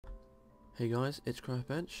Hey guys, it's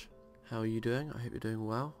Craftbench. How are you doing? I hope you're doing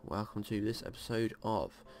well. Welcome to this episode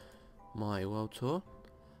of my world tour.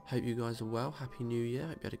 Hope you guys are well. Happy New Year.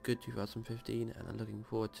 Hope you had a good 2015 and I'm looking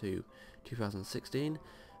forward to 2016.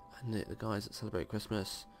 And the guys that celebrate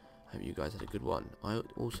Christmas, hope you guys had a good one. I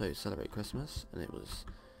also celebrate Christmas and it was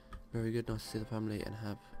very good, nice to see the family and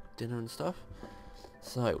have dinner and stuff.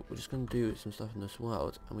 So we're just going to do some stuff in this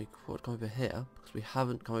world, and we thought to come over here because we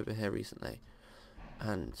haven't come over here recently,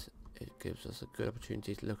 and it gives us a good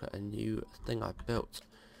opportunity to look at a new thing I've built.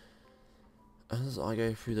 As I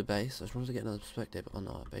go through the base, I just wanted to get another perspective on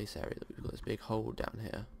our base area. That we've got this big hole down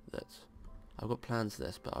here that I've got plans for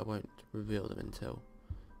this, but I won't reveal them until,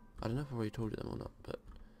 I don't know if I've already told you them or not, but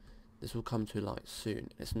this will come to light soon.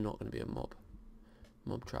 It's not going to be a mob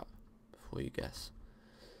trap, before you guess.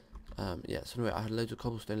 Yeah, so anyway, I had loads of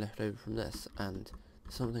cobblestone left over from this, and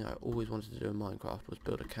something I always wanted to do in Minecraft was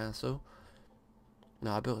build a castle.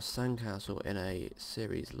 Now, I built a sandcastle in a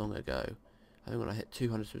series long ago. I think when I hit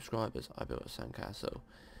 200 subscribers, I built a sandcastle,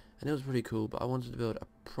 and it was pretty cool, but I wanted to build a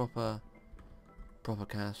proper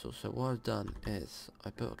castle. So what I've done is, I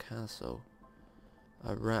built a castle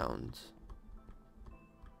around,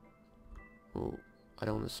 oh, I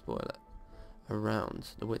don't want to spoil it, around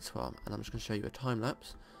the Wits farm, and I'm just going to show you a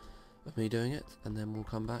time-lapse of me doing it, and then we'll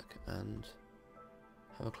come back and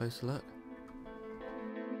have a closer look.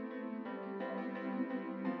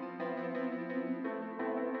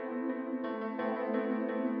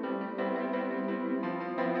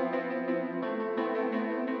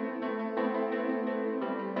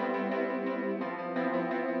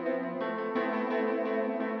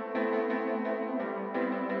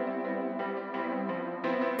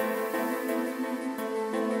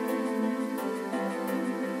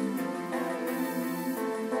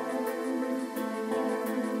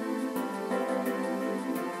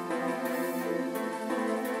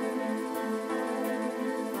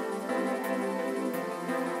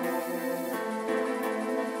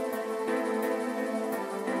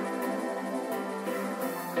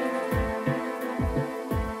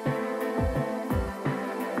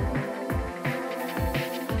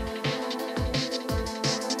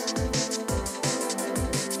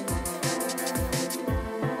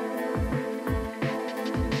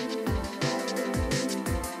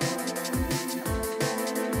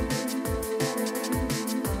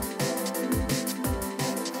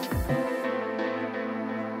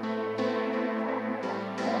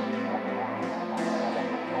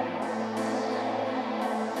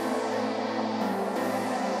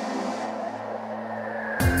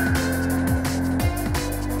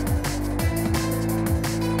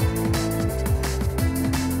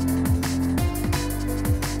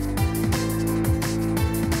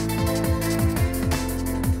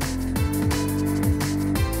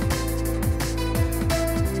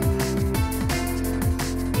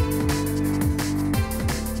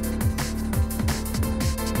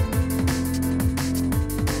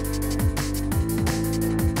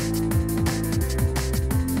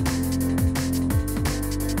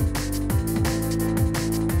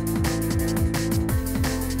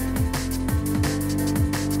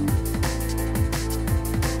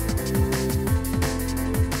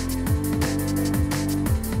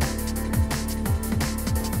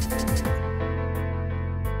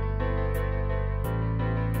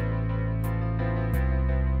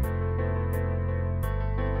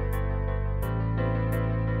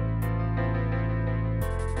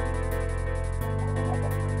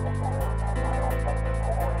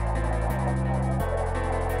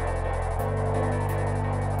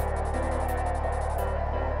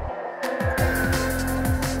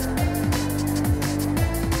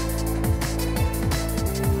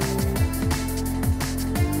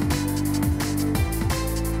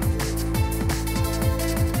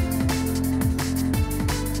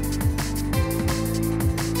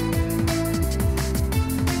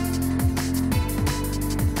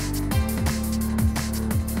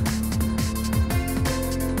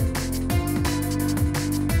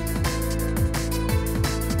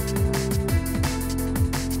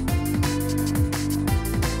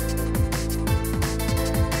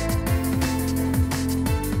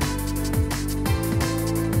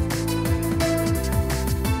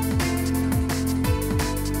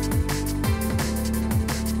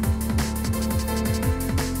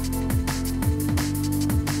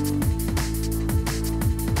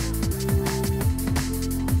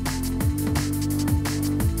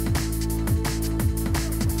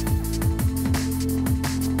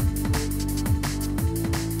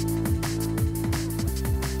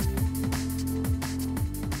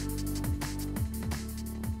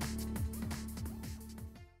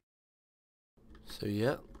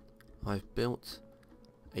 I've built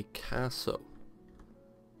a castle.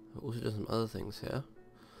 I've also done some other things here.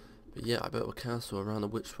 But yeah, I built a castle around the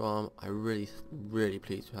witch farm. I'm really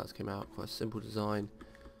pleased with how this came out. Quite a simple design,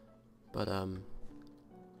 but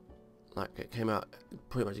like it came out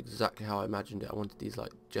pretty much exactly how I imagined it. I wanted these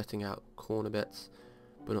like jetting out corner bits,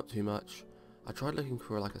 but not too much. I tried looking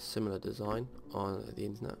for like a similar design on the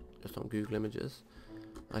internet, just on Google Images.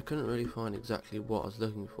 I couldn't really find exactly what I was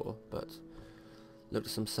looking for, but looked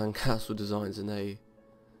at some sandcastle designs and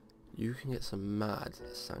you can get some mad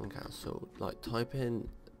sandcastle. Like type in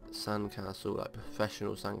sandcastle, like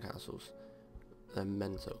professional sandcastles, they're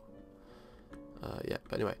mental. Yeah,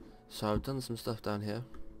 but anyway, so I've done some stuff down here.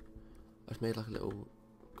 I've made like a little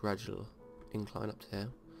gradual incline up to here.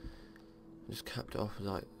 Just capped it off with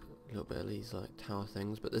like a little bit of these like tower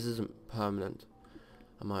things, but this isn't permanent.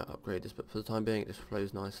 I might upgrade this, but for the time being it just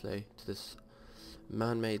flows nicely to this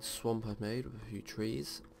man-made swamp I've made with a few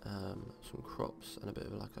trees, some crops and a bit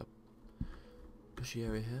of like a bushy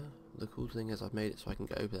area here. The cool thing is I've made it so I can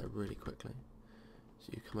get over there really quickly.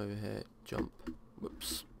 So you come over here, jump,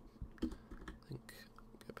 whoops, I think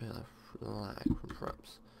get a bit of lag from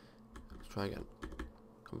perhaps. Let's try again.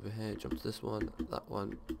 Come over here, jump to this one, that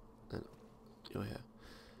one, then you're here.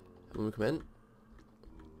 And when we come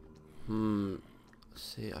in,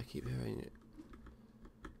 see, I keep hearing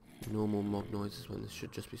normal mob noises when this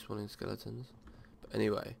should just be spawning skeletons. But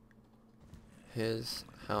anyway, here's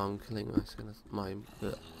how I'm killing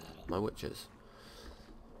my witches.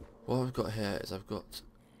 What I've got here is I've got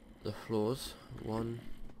the floors, 1,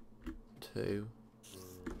 2,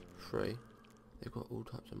 3. They've got all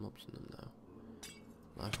types of mobs in them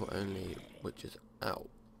now. I've got only witches out,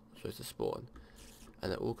 supposed to spawn,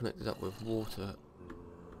 and they're all connected up with water.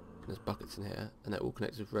 There's buckets in here, and they're all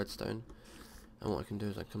connected with redstone. And what I can do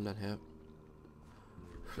is I come down here,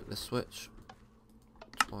 flip the switch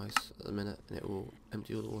twice at the minute, and it will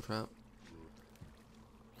empty all the water out.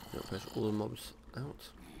 It'll push all the mobs out,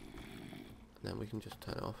 and then we can just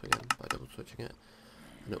turn it off again by double switching it.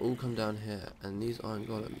 And it all come down here, and these iron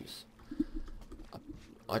golems.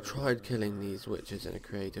 I tried killing these witches in a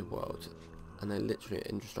creative world, and they're literally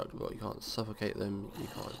indestructible. You can't suffocate them, you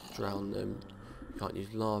can't drown them, you can't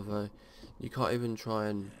use lava, you can't even try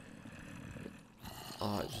and...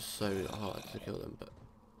 it's just so hard to kill them, but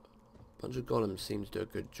a bunch of golems seem to do a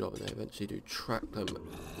good job, and they eventually do track them.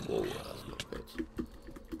 Whoa, that's not good.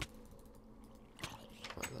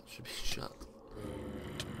 Right, that should be shut.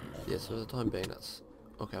 Yeah, so for the time being that's...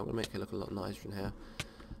 Okay, I'm going to make it look a lot nicer in here,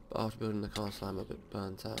 but after building the castle I'm a bit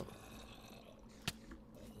burnt out.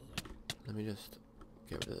 Let me just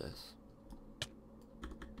get rid of this.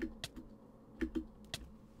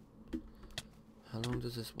 How long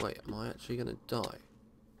does this wait? Am I actually going to die?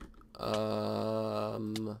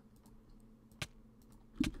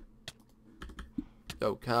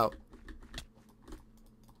 Yo, cow.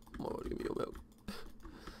 Come on, give me your milk.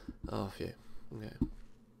 Oh, phew. Okay.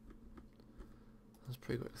 That's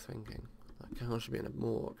pretty quick thinking. That cow should be in a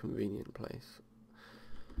more convenient place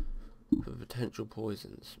for potential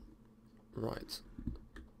poisons. Right.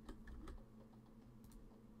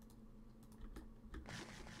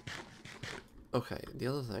 Okay, the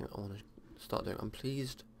other thing I want to start doing, I'm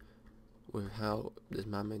pleased with how this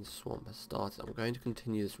man-made swamp has started. I'm going to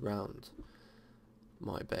continue this round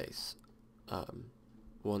my base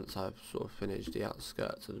once I've sort of finished the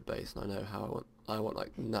outskirts of the base, and I know how I want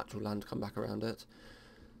like natural land to come back around it,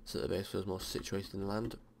 so that the base feels more situated in the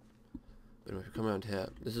land. But if we come around here,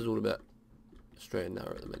 this is all a bit straight and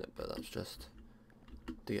narrow at the minute, but that's just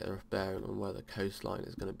to get a rough bearing on where the coastline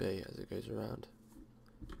is going to be as it goes around.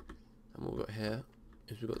 And what we've got here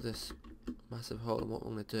is we've got this massive hole, and what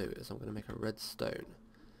I'm going to do is I'm going to make a redstone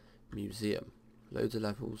museum, loads of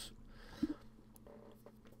levels,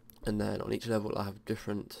 and then on each level I have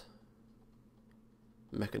different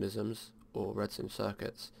mechanisms or redstone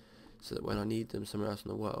circuits, so that when I need them somewhere else in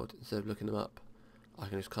the world, instead of looking them up, I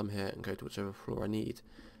can just come here and go to whichever floor I need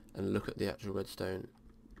and look at the actual redstone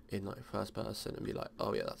in like first person and be like,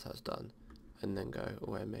 oh yeah, that's how it's done, and then go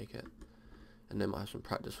away and make it. And then I have some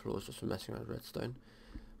practice floors just for messing around with redstone.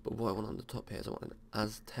 But what I want on the top here is I want an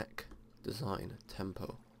Aztec design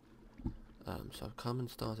temple. So I've come and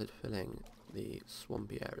started filling the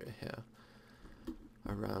swampy area here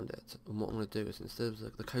around it. And what I'm going to do is, instead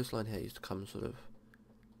of the coastline here used to come sort of,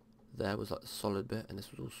 there was like the solid bit and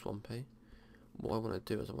this was all swampy. What I want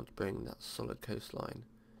to do is I want to bring that solid coastline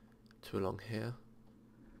to along here,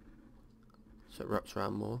 so it wraps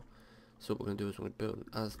around more. So what we're going to do is we're going to build an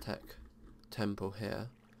Aztec temple here,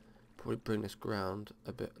 probably bring this ground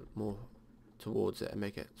a bit more towards it and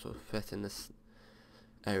make it sort of fit in this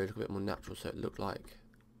area, look a bit more natural, so it looked like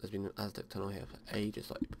there's been an Aztec tunnel here for ages,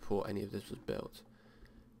 like before any of this was built,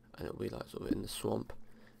 and it'll be like sort of in the swamp,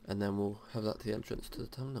 and then we'll have that to the entrance to the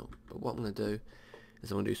tunnel. But what I'm going to do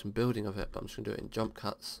is I'm going to do some building of it, but I'm just going to do it in jump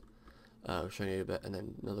cuts, showing you a bit and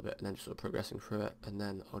then another bit and then just sort of progressing through it, and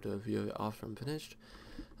then I'll do a view of it after I'm finished.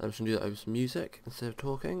 I'm just going to do that over some music instead of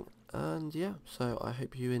talking, and yeah, so I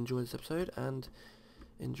hope you enjoy this episode and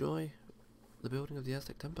enjoy the building of the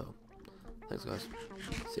Aztec temple. Thanks guys,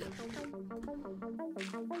 see ya.